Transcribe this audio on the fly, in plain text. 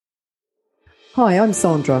Hi, I'm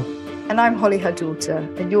Sandra. And I'm Holly, her daughter,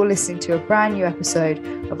 and you're listening to a brand new episode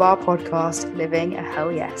of our podcast, Living a Hell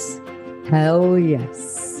Yes. Hell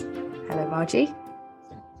yes. Hello, Margie.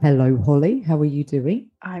 Hello, Holly. How are you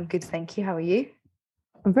doing? I'm good, thank you. How are you?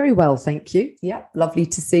 I'm very well, thank you. Yeah, lovely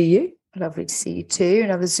to see you. Lovely to see you too.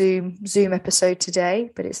 Another Zoom episode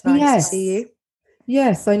today, but it's nice to see you.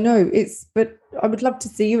 Yes, I know. But I would love to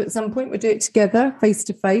see you at some point. We'll do it together, face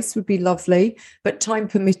to face would be lovely. But time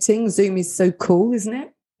permitting, Zoom is so cool, isn't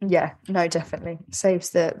it? Yeah, no, definitely.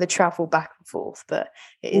 Saves the travel back and forth, but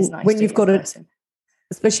it is nice when to you've got person.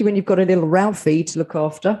 Especially when you've got a little Ralphie to look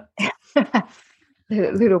after.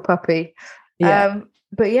 little puppy. Yeah.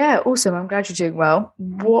 But yeah, awesome. I'm glad you're doing well.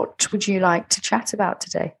 What would you like to chat about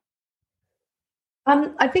today?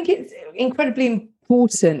 I think it's incredibly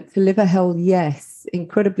important to live a hell yes.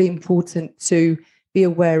 Incredibly important to be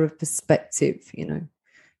aware of perspective,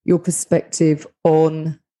 your perspective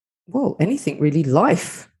on, well, anything really,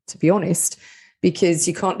 life, to be honest, because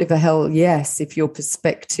you can't live a hell yes if your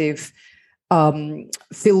perspective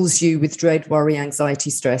fills you with dread, worry,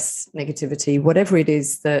 anxiety, stress, negativity, whatever it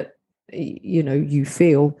is that, you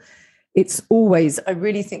feel. It's always, I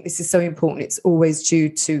really think this is so important, it's always due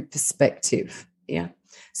to perspective. Yeah.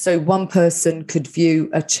 So one person could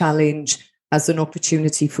view a challenge as an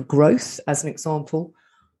opportunity for growth, as an example.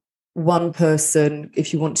 One person,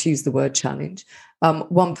 if you want to use the word challenge,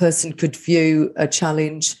 one person could view a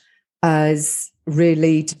challenge as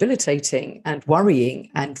really debilitating and worrying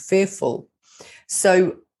and fearful.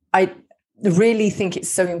 So I really think it's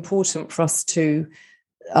so important for us to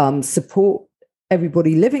support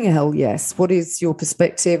everybody living a hell yes. What is your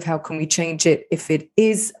perspective? How can we change it? If it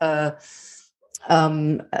is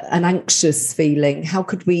an anxious feeling, how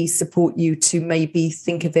could we support you to maybe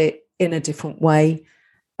think of it in a different way?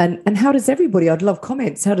 And how does everybody, I'd love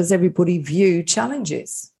comments, how does everybody view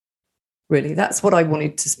challenges? Really, that's what I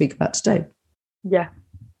wanted to speak about today. Yeah,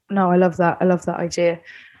 no, I love that. I love that idea.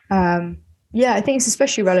 Yeah, I think it's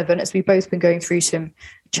especially relevant as we've both been going through some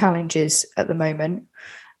challenges at the moment.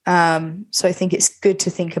 So I think it's good to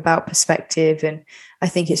think about perspective, and I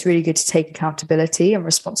think it's really good to take accountability and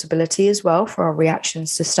responsibility as well for our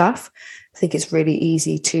reactions to stuff. I think it's really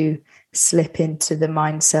easy to slip into the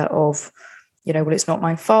mindset of, well, it's not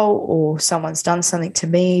my fault, or someone's done something to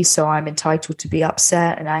me, so I'm entitled to be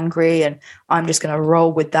upset and angry, and I'm just going to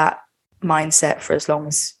roll with that mindset for as long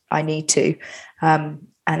as I need to. And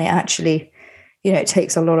it actually, it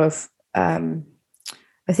takes a lot of,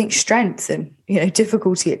 I think, strength and,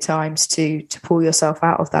 difficulty at times to pull yourself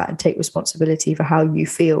out of that and take responsibility for how you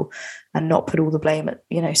feel and not put all the blame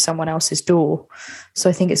at, someone else's door. So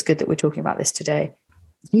I think it's good that we're talking about this today.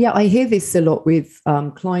 Yeah, I hear this a lot with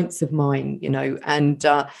clients of mine, and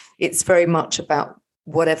it's very much about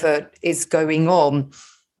whatever is going on.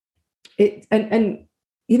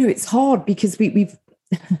 It's hard because we've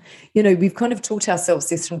we've kind of taught ourselves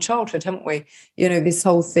this from childhood, haven't we? This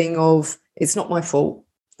whole thing of, it's not my fault.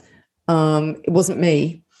 It wasn't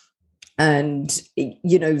me. And,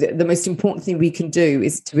 the most important thing we can do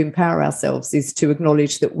is to empower ourselves, is to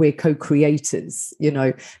acknowledge that we're co-creators.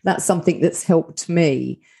 That's something that's helped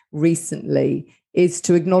me recently, is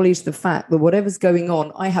to acknowledge the fact that whatever's going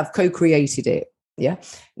on, I have co-created it. Yeah.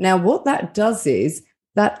 Now, what that does is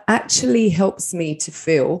that actually helps me to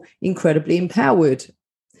feel incredibly empowered,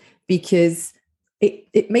 because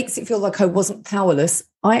it makes it feel like I wasn't powerless.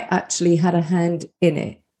 I actually had a hand in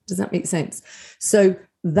it. Does that make sense? So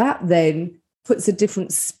that then puts a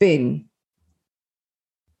different spin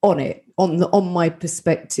on it, on my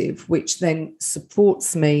perspective, which then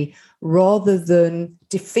supports me rather than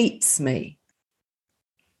defeats me.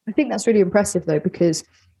 I think that's really impressive, though, because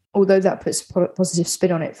although that puts a positive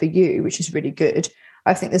spin on it for you, which is really good,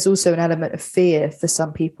 I think there's also an element of fear for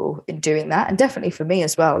some people in doing that, and definitely for me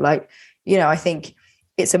as well. I think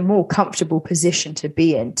it's a more comfortable position to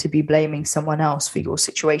be in, to be blaming someone else for your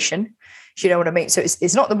situation. Do you know what I mean? So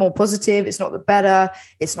it's not the more positive, it's not the better,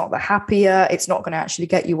 it's not the happier, it's not going to actually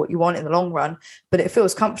get you what you want in the long run, but it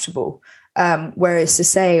feels comfortable. Whereas to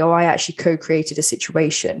say, I actually co-created a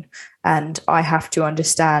situation and I have to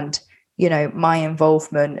understand, my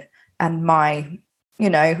involvement and my,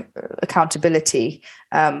 accountability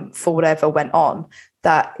for whatever went on,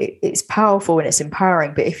 that it's powerful and it's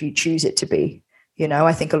empowering. But if you choose it to be,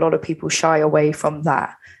 I think a lot of people shy away from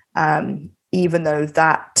that, even though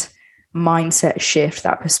that mindset shift,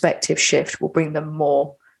 that perspective shift will bring them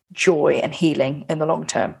more joy and healing in the long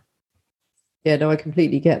term. Yeah, no, I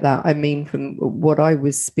completely get that. I mean, from what I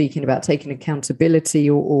was speaking about, taking accountability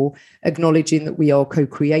or acknowledging that we are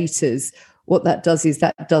co-creators, what that does is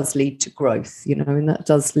that does lead to growth, and that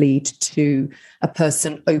does lead to a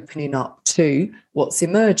person opening up to what's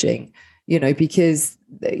emerging, because,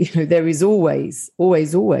 there is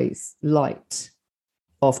always light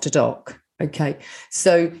after dark. Okay.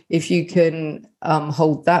 So if you can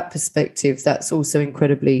hold that perspective, that's also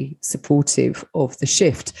incredibly supportive of the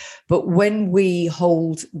shift. But when we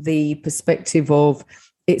hold the perspective of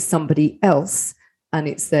it's somebody else and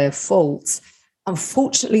it's their fault,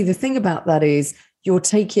 unfortunately, the thing about that is you're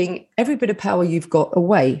taking every bit of power you've got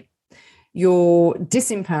away. You're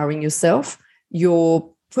disempowering yourself. You're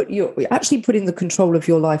actually putting the control of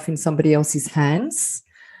your life in somebody else's hands.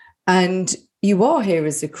 And you are here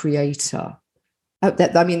as a creator.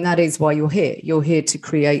 That is why you're here. You're here to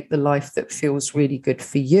create the life that feels really good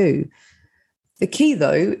for you. The key,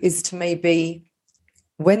 though, is to maybe,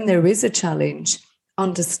 when there is a challenge,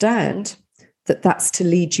 understand that that's to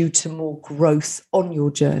lead you to more growth on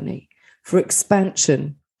your journey, for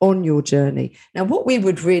expansion on your journey. Now, what we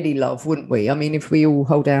would really love, wouldn't we? I mean, if we all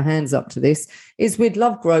hold our hands up to this, is we'd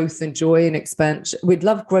love growth and joy and expansion. We'd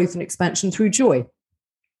love growth and expansion through joy.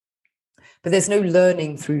 But there's no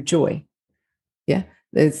learning through joy. Yeah,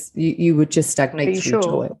 you would just stagnate through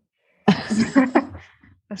joy.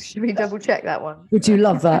 Should we double check that one? Would you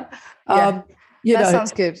love that? That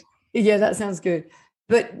sounds good. Yeah, that sounds good.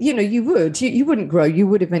 But you wouldn't grow. You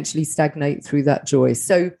would eventually stagnate through that joy.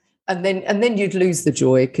 So and then you'd lose the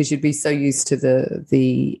joy because you'd be so used to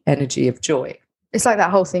the energy of joy. It's like that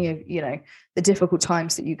whole thing of, the difficult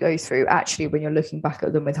times that you go through, actually, when you're looking back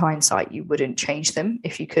at them with hindsight, you wouldn't change them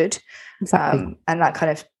if you could. Exactly. And that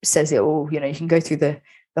kind of says it all. You can go through the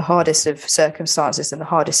hardest of circumstances and the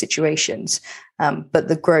hardest situations, but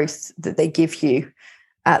the growth that they give you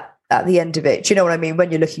at the end of it, do you know what I mean?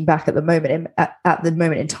 When you're looking back at the moment, at the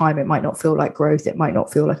moment in time, it might not feel like growth. It might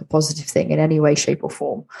not feel like a positive thing in any way, shape or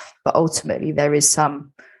form. But ultimately, there is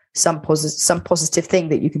some positive thing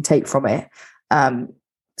that you can take from it.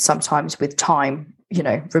 Sometimes with time,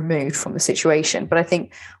 removed from the situation. But I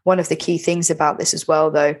think one of the key things about this as well,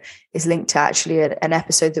 though, is linked to actually an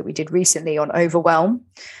episode that we did recently on overwhelm.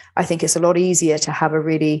 I think it's a lot easier to have a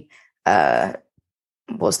really,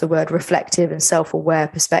 reflective and self-aware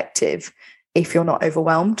perspective if you're not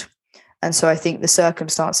overwhelmed. And so I think the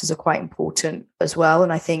circumstances are quite important as well.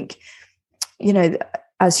 And I think,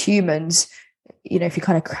 as humans, if you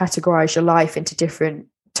kind of categorize your life into different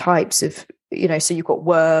types of, so you've got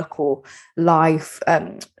work or life,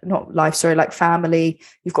 like family,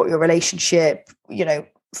 you've got your relationship,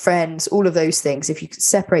 friends, all of those things. If you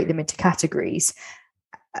separate them into categories,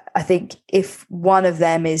 I think if one of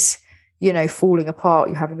them is, falling apart,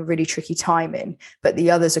 you're having a really tricky time in, but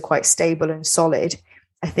the others are quite stable and solid,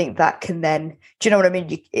 I think that can then, do you know what I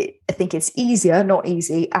mean? I think it's easier, not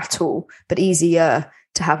easy at all, but easier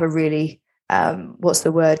to have a really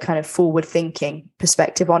kind of forward thinking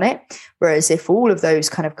perspective on it. Whereas if all of those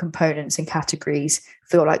kind of components and categories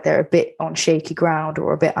feel like they're a bit on shaky ground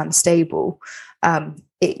or a bit unstable,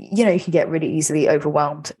 you can get really easily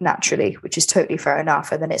overwhelmed naturally, which is totally fair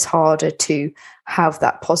enough. And then it's harder to have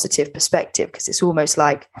that positive perspective because it's almost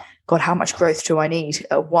like, God, how much growth do I need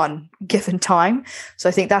at one given time? So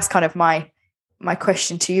I think that's kind of my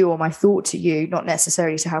question to you, or my thought to you, not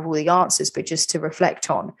necessarily to have all the answers, but just to reflect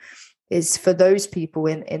on, is for those people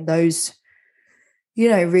in those,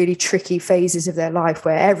 really tricky phases of their life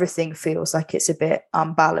where everything feels like it's a bit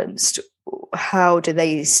unbalanced, how do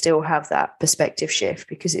they still have that perspective shift?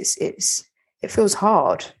 Because it feels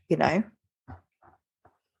hard,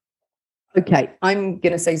 Okay, I'm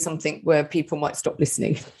going to say something where people might stop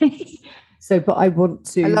listening. But I want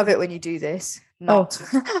to. I love it when you do this. But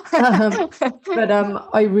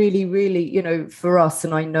I really, really, for us,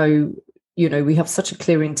 and I know, we have such a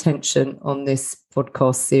clear intention on this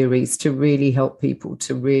podcast series to really help people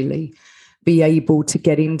to really be able to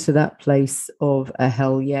get into that place of a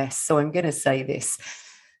hell yes. So I'm going to say this.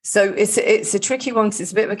 So it's a tricky one because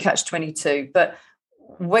it's a bit of a catch-22, but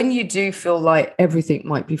when you do feel like everything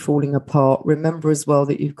might be falling apart, remember as well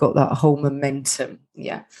that you've got that whole momentum,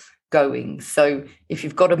 going. So if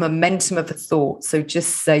you've got a momentum of a thought, so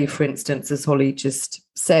just say, for instance, as Holly just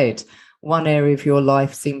said, one area of your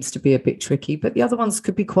life seems to be a bit tricky, but the other ones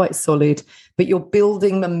could be quite solid, but you're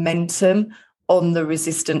building momentum on the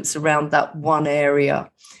resistance around that one area.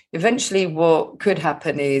 Eventually what could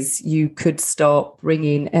happen is you could start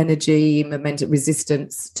bringing energy, momentum,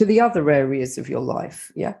 resistance to the other areas of your life.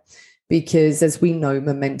 Yeah. Because as we know,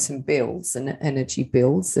 momentum builds and energy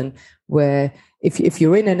builds. And where if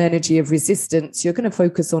you're in an energy of resistance, you're going to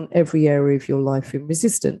focus on every area of your life in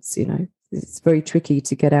resistance. It's very tricky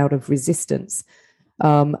to get out of resistance.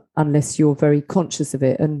 unless you're very conscious of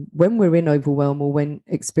it. And when we're in overwhelm or when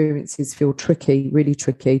experiences feel tricky, really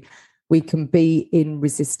tricky, we can be in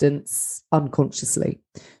resistance unconsciously.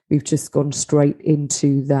 We've just gone straight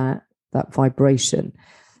into that vibration.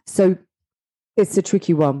 So it's a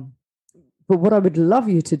tricky one. But what I would love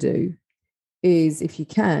you to do is, if you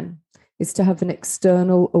can, is to have an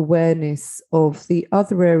external awareness of the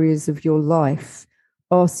other areas of your life.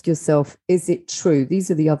 Ask yourself, is it true?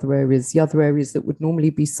 These are the other areas that would normally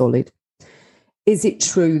be solid. Is it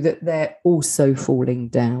true that they're also falling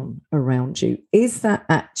down around you? Is that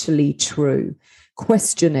actually true?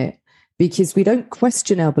 Question it, because we don't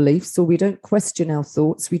question our beliefs or we don't question our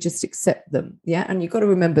thoughts. We just accept them. Yeah. And you've got to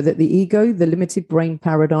remember that the ego, the limited brain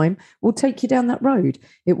paradigm, will take you down that road.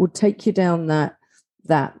 It will take you down that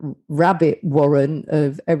rabbit warren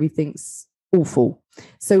of everything's awful.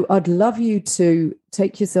 So I'd love you to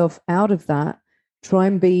take yourself out of that, try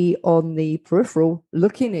and be on the peripheral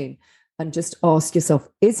looking in, and just ask yourself,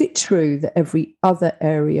 is it true that every other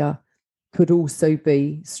area could also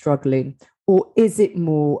be struggling? Or is it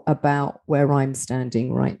more about where I'm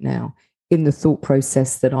standing right now in the thought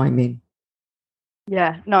process that I'm in?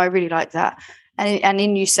 Yeah, no, I really like that. And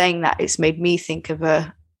in you saying that, it's made me think of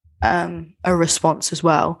a response as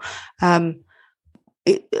well.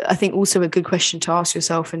 I think also a good question to ask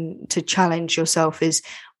yourself and to challenge yourself is,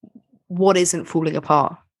 what isn't falling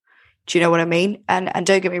apart? Do you know what I mean? And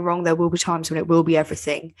don't get me wrong, there will be times when it will be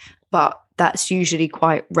everything, but that's usually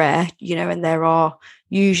quite rare, and there are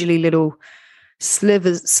usually little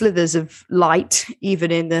slithers of light,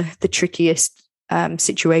 even in the trickiest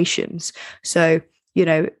situations. So,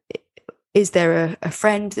 is there a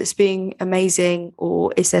friend that's being amazing,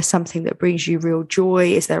 or is there something that brings you real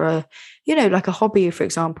joy? Is there like a hobby, for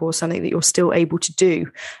example, or something that you're still able to do,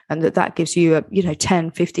 and that gives you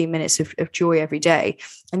 10, 15 minutes of joy every day?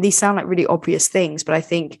 And these sound like really obvious things, but I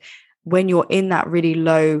think when you're in that really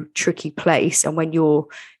low, tricky place, and when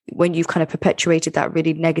you've kind of perpetuated that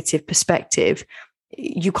really negative perspective,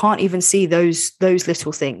 you can't even see those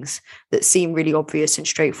little things that seem really obvious and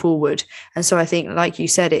straightforward. And so I think, like you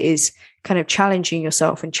said, it is kind of challenging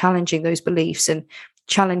yourself and challenging those beliefs and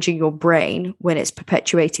challenging your brain when it's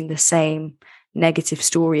perpetuating the same negative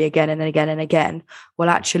story again and again and again. Well,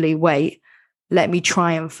 actually, wait, let me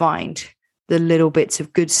try and find the little bits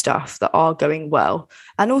of good stuff that are going well.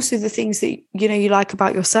 And also the things that, you like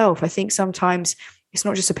about yourself. I think sometimes it's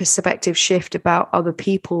not just a perspective shift about other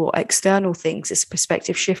people or external things. It's a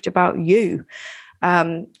perspective shift about you.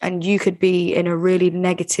 And you could be in a really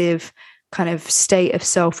negative kind of state of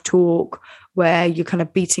self-talk where you're kind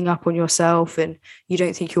of beating up on yourself and you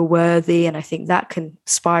don't think you're worthy. And I think that can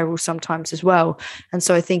spiral sometimes as well. And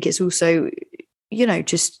so I think it's also,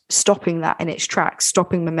 just stopping that in its tracks,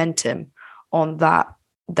 stopping momentum on that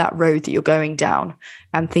road that you're going down,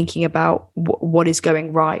 and thinking about what is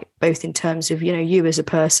going right, both in terms of you as a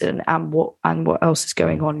person and what else is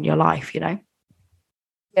going on in your life.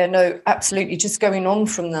 Yeah, no, absolutely. Just going on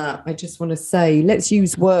from that, I just want to say, let's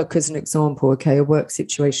use work as an example, okay, a work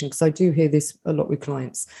situation, because I do hear this a lot with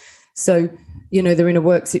clients. So, they're in a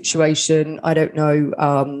work situation. I don't know,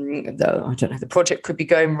 the project could be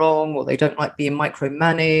going wrong, or they don't like being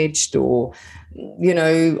micromanaged, or,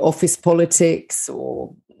 office politics,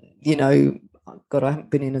 or, God, I haven't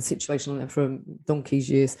been in a situation like that for donkey's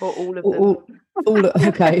years. Or all of them.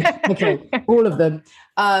 Okay, all of them.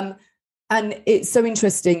 And it's so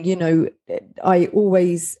interesting, I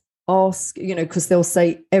always ask, because they'll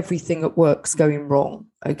say everything at work's going wrong,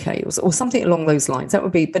 okay, or something along those lines.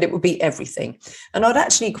 But it would be everything. And I'd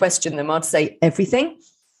actually question them. I'd say, everything?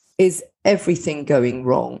 Is everything going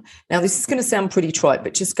wrong? Now, this is going to sound pretty trite,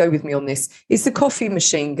 but just go with me on this. Is the coffee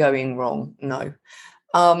machine going wrong? No.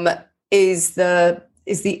 Is the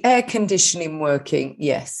air conditioning working?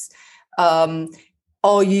 Yes.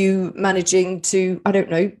 Are you managing to, I don't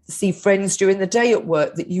know, see friends during the day at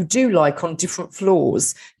work that you do like on different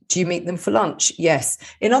floors? Do you meet them for lunch? Yes.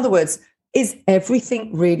 In other words, is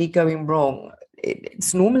everything really going wrong?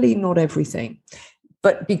 It's normally not everything.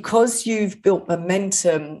 But because you've built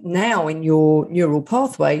momentum now in your neural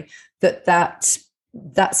pathway that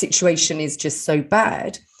situation is just so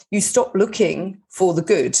bad, you stop looking for the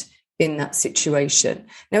good in that situation.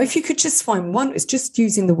 Now, if you could just find one, it's just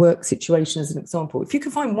using the work situation as an example. If you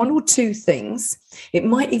could find one or two things, it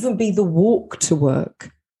might even be the walk to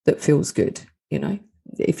work that feels good,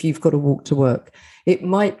 if you've got to walk to work. It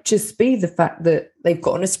might just be the fact that they've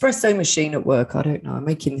got an espresso machine at work. I don't know, I'm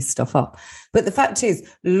making this stuff up. But the fact is,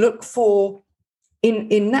 look for,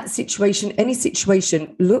 in that situation, any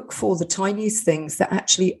situation, look for the tiniest things that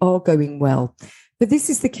actually are going well. But this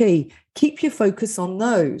is the key. Keep your focus on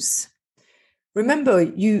those. remember,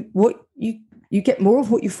 you get more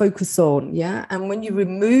of what you focus on, yeah? And when you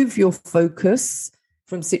remove your focus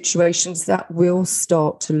from situations, that will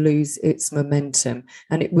start to lose its momentum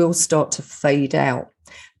and it will start to fade out.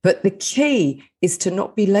 But the key is to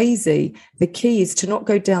not be lazy. The key is to not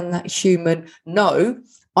go down that human, no,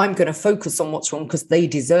 I'm going to focus on what's wrong because they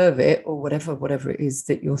deserve it, or whatever it is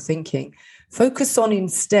that you're thinking. Focus on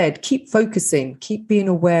instead, keep focusing, keep being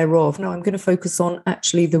aware of, no, I'm going to focus on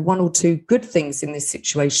actually the one or two good things in this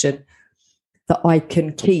situation that I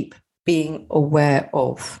can keep being aware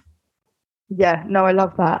of. Yeah, no, I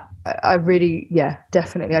love that. I really, yeah,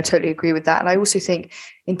 definitely. I totally agree with that. And I also think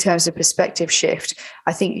in terms of perspective shift,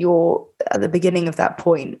 I think you're at the beginning of that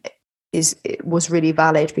point it was really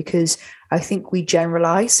valid, because I think we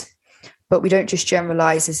generalize, but we don't just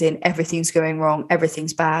generalize as in everything's going wrong,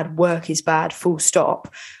 everything's bad, work is bad, full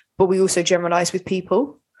stop. But we also generalize with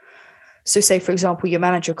people. So say, for example, your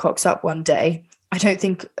manager cocks up one day. I don't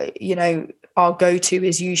think, our go-to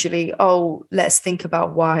is usually, oh, let's think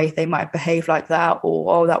about why they might behave like that,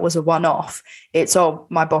 or, oh, that was a one-off. It's, oh,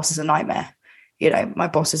 my boss is a nightmare. My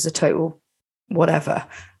boss is a total whatever.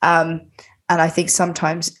 And I think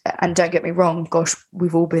sometimes, and don't get me wrong, gosh,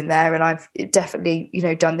 we've all been there. And I've definitely,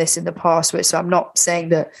 done this in the past. So I'm not saying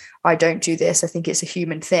that I don't do this. I think it's a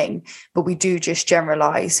human thing, but we do just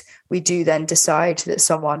generalize. We do then decide that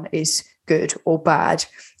someone is good or bad.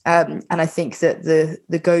 And I think that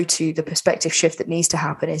the go-to, the perspective shift that needs to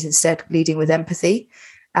happen is instead leading with empathy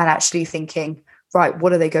and actually thinking, right,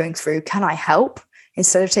 what are they going through? Can I help?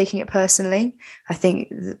 Instead of taking it personally. I think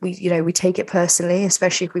we take it personally,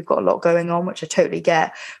 especially if we've got a lot going on, which I totally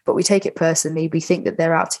get, but we take it personally. We think that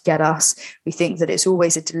they're out to get us. We think that it's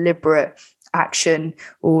always a deliberate action,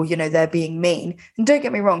 or, they're being mean. And don't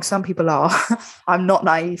get me wrong, some people are. I'm not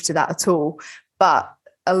naive to that at all. But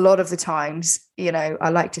a lot of the times, I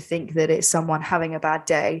like to think that it's someone having a bad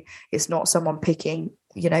day. It's not someone picking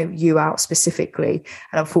you out specifically,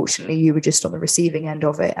 and unfortunately you were just on the receiving end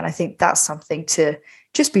of it. And I think that's something to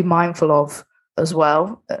just be mindful of as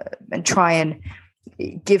well, and try and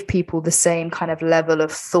give people the same kind of level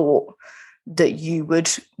of thought that you would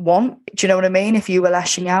want. Do you know what I mean? If you were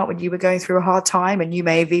lashing out when you were going through a hard time, and you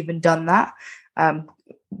may have even done that,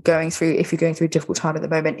 if you're going through a difficult time at the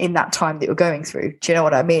moment, in that time that you're going through. Do you know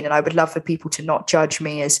what I mean? And I would love for people to not judge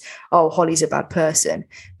me as, oh, Holly's a bad person,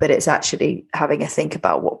 but it's actually having a think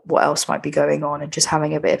about what else might be going on, and just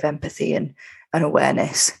having a bit of empathy and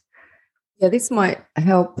awareness. Yeah, this might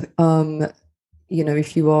help,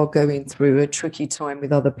 if you are going through a tricky time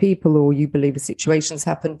with other people, or you believe a situation's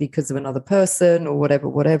happened because of another person or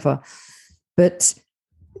whatever. But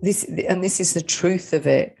this is the truth of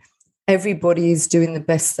it. Everybody is doing the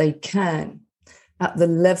best they can at the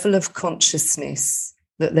level of consciousness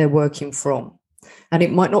that they're working from. And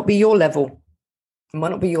it might not be your level. It might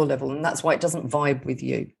not be your level. And that's why it doesn't vibe with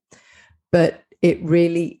you. But it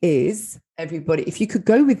really is everybody. If you could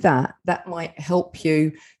go with that, that might help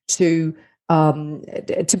you to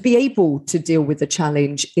be able to deal with the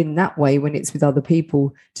challenge in that way when it's with other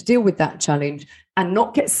people, to deal with that challenge and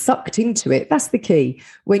not get sucked into it. That's the key.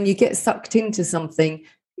 When you get sucked into something,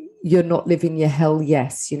 you're not living your hell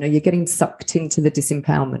yes. You're getting sucked into the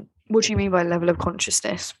disempowerment. What do you mean by level of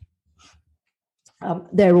consciousness?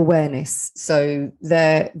 Their awareness. So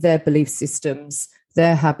their belief systems,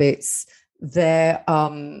 their habits, their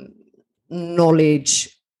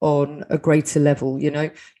knowledge on a greater level.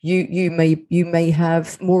 You may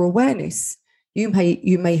have more awareness. You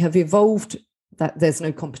may have evolved. That there's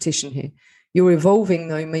no competition here. Your evolving,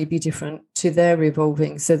 though, may be different to their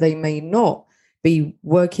evolving. So they may not be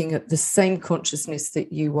working at the same consciousness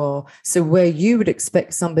that you are. So where you would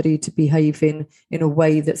expect somebody to behave in a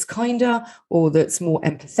way that's kinder or that's more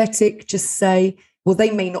empathetic, just say, well, they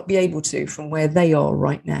may not be able to from where they are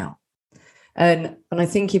right now. And I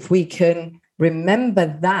think if we can remember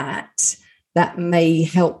that may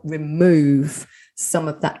help remove some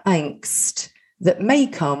of that angst that may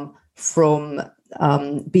come from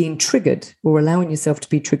being triggered or allowing yourself to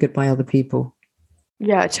be triggered by other people.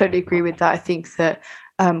 Yeah, I totally agree with that. I think that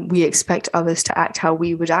we expect others to act how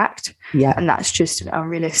we would act. Yeah. And that's just an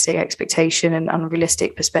unrealistic expectation and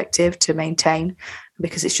unrealistic perspective to maintain,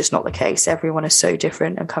 because it's just not the case. Everyone is so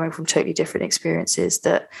different and coming from totally different experiences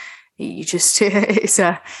that you just, you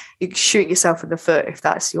shoot yourself in the foot if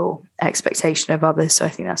that's your expectation of others. So I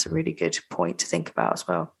think that's a really good point to think about as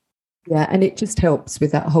well. Yeah, and it just helps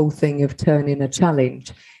with that whole thing of turning a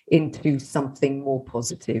challenge into something more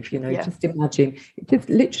positive. Just imagine, just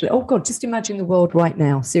literally, oh God, just imagine the world right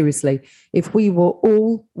now, seriously. If we were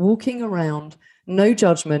all walking around, no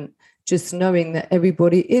judgment, just knowing that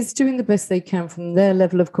everybody is doing the best they can from their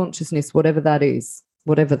level of consciousness, whatever that is.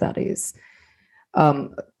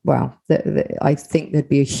 I think there'd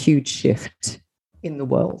be a huge shift in the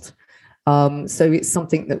world. So it's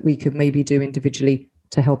something that we could maybe do individually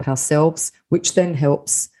to help ourselves, which then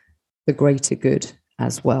helps the greater good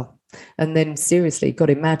as well. And then seriously, got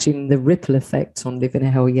to imagine the ripple effect on Living a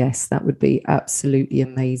Hell Yes. That would be absolutely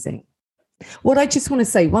amazing. What I just want to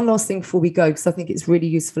say, one last thing before we go, because I think it's really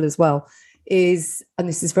useful as well, is, and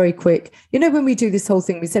this is very quick, when we do this whole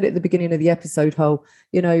thing, we said at the beginning of the episode,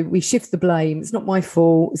 we shift the blame. It's not my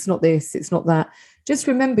fault. It's not this. It's not that. Just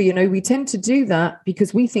remember, we tend to do that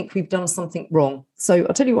because we think we've done something wrong. So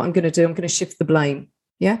I'll tell you what I'm going to do. I'm going to shift the blame.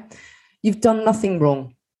 Yeah. You've done nothing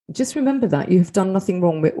wrong. Just remember that you have done nothing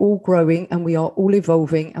wrong. We're all growing and we are all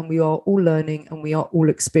evolving and we are all learning and we are all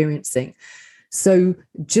experiencing. So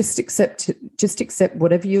just accept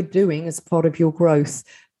whatever you're doing as part of your growth.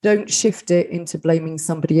 Don't shift it into blaming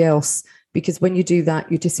somebody else, because when you do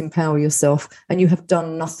that, you disempower yourself and you have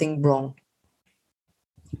done nothing wrong.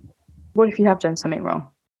 What if you have done something wrong?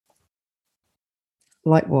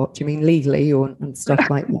 Like what? Do you mean legally and stuff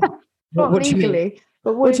like that? Not what legally,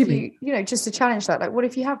 but what if you, just to challenge that, like what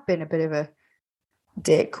if you have been a bit of a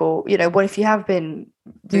dick, or, what if you have been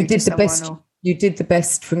you did the best. You did the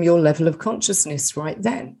best from your level of consciousness right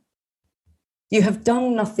then. You have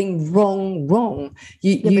done nothing wrong. But do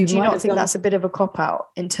you not think that's a bit of a cop-out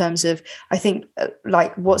in terms of, I think,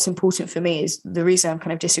 like, what's important for me is the reason I'm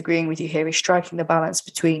kind of disagreeing with you here is striking the balance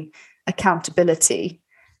between accountability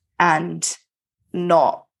and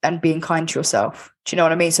being kind to yourself. Do you know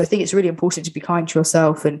what I mean? So I think it's really important to be kind to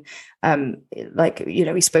yourself. And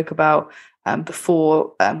we spoke about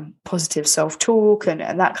before positive self-talk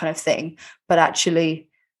and that kind of thing, but actually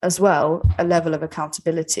as well a level of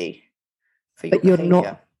accountability for your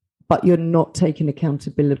behavior. But you're not taking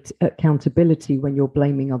accountability when you're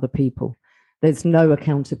blaming other people. There's no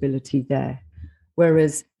accountability there.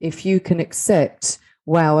 Whereas if you can accept,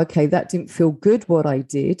 wow, okay, that didn't feel good what I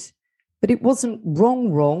did, but it wasn't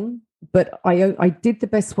wrong, but I did the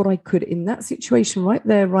best what I could in that situation right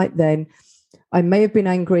there, right then. I may have been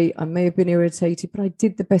angry, I may have been irritated, but I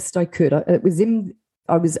did the best I could. I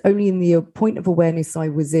was only in the point of awareness I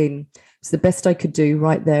was in. It's the best I could do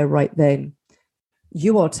right there, right then.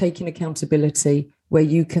 You are taking accountability where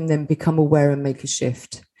you can then become aware and make a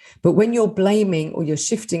shift. But when you're blaming or you're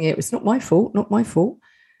shifting it, it's not my fault.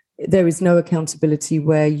 There is no accountability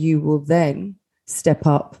where you will then step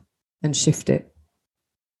up and shift it.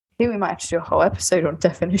 I think we might have to do a whole episode on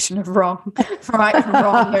definition of wrong, right and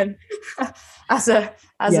wrong. And as a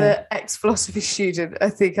ex-philosophy student,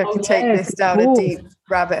 I think I can take this down a deep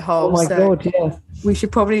rabbit hole. Oh my God, yeah. We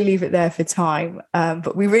should probably leave it there for time.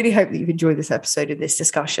 But we really hope that you've enjoyed this episode and this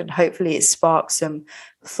discussion. Hopefully it sparks some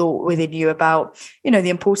thought within you about, the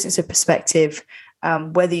importance of perspective,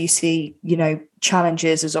 whether you see,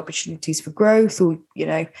 challenges as opportunities for growth, or,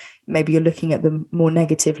 maybe you're looking at them more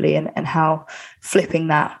negatively, and how flipping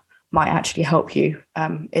that might actually help you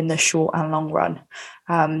in the short and long run.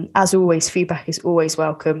 As always, feedback is always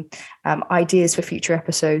welcome. Ideas for future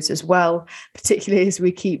episodes as well, particularly as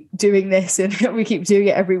we keep doing this and we keep doing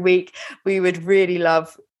it every week. We would really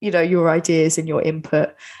love, your ideas and your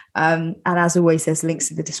input. And as always, there's links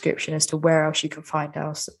in the description as to where else you can find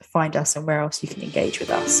us and where else you can engage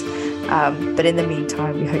with us. But in the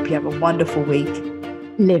meantime, we hope you have a wonderful week.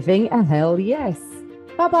 Living a Hell Yes.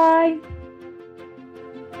 Bye-bye.